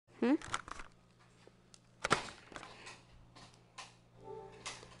Hmm?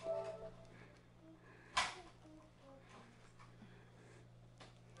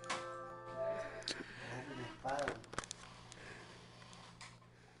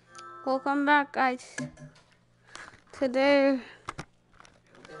 Welcome back, guys. Today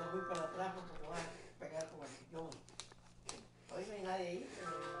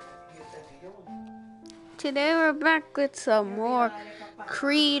we're back with some more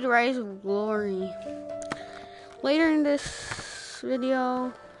Creed Rise of Glory. Later in this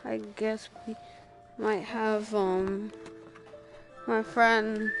video, I guess we might have my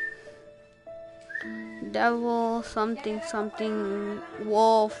friend Devil something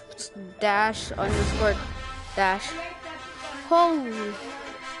Wolf dash underscore dash. Holy!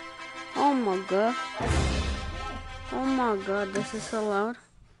 Oh my god! Oh my god! This is so loud.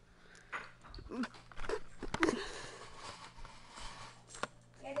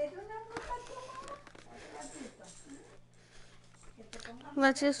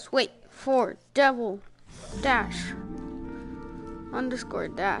 Let's just wait for Devil dash underscore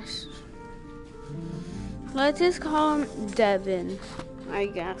dash. Let's just call him Devin, I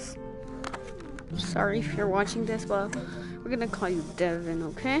guess. Sorry if you're watching this, but we're gonna call you Devin,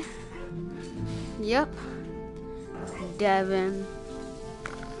 okay? Yep. Devin.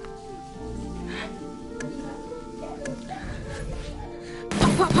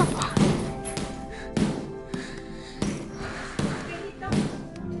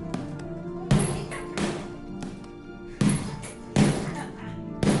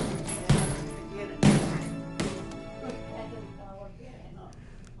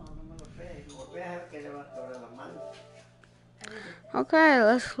 Okay,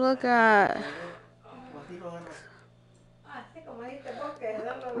 let's look at.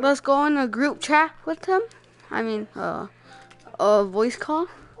 Let's go in a group chat with him. I mean, a voice call.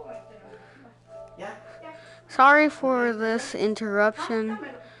 Sorry for this interruption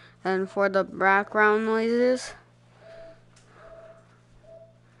and for the background noises.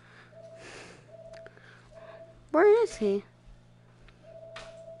 Where is he?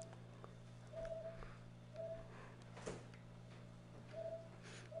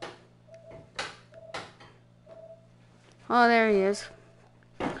 Oh, there he is.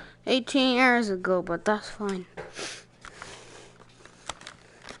 18 years ago, but that's fine.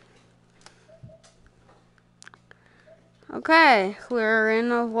 Okay, we're in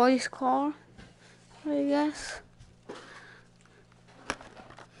a voice call, I guess.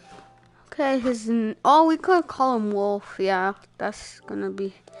 Okay, we could call him Wolf. Yeah, that's gonna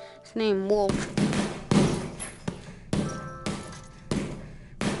be his name, Wolf.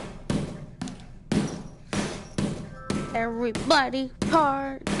 Everybody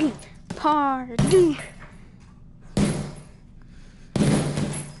party, party.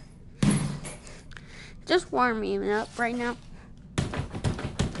 Just warming up right now.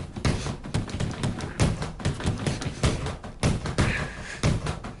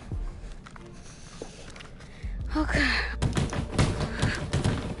 Okay.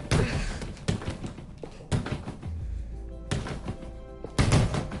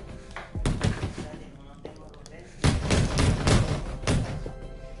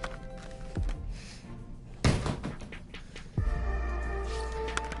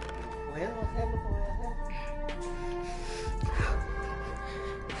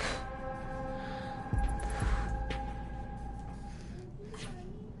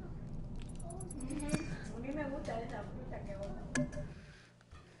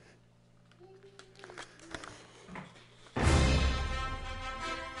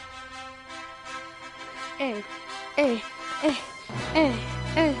 Hey, hey, hey, hey,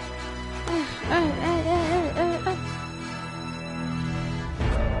 hey, hey.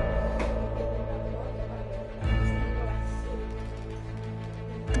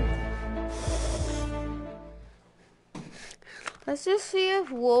 Let's just see if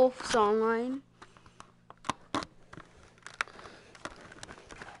Wolf's online.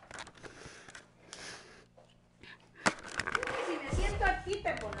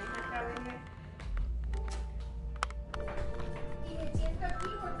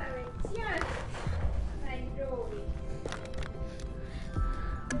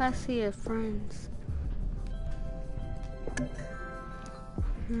 Let's see if friends.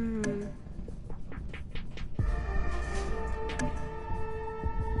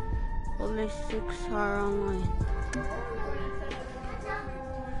 Only 6 are online.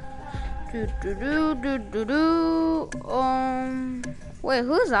 Wait,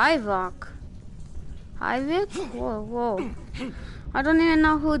 who's Ivok? Ivok? Whoa. I don't even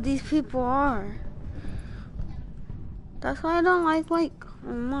know who these people are. That's why I don't like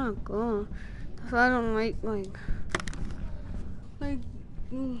Oh my god. If I don't like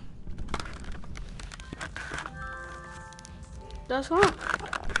that's what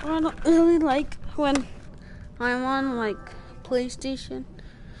I don't really like when I'm on like PlayStation.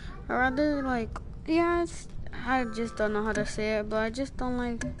 Or rather yeah, I just don't know how to say it, but I just don't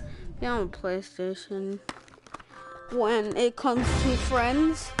like being on PlayStation when it comes to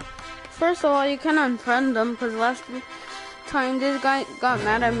friends. First of all, you can unfriend them because last time this guy got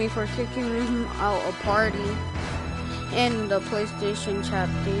mad at me for kicking him out a party in the PlayStation chat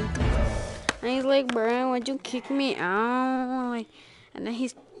thing. And he's like, "Brian, why'd you kick me out?" And then he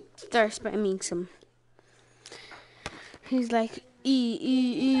starts spamming some. He's like,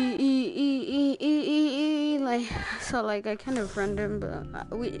 like, so I kind of friend him, but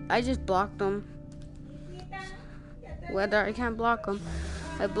I just blocked him. Whether I can't block him,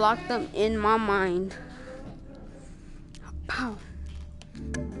 I blocked them in my mind. Pow.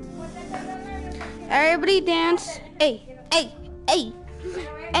 Everybody dance. Hey.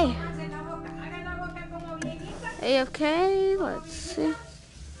 AFK, let's see.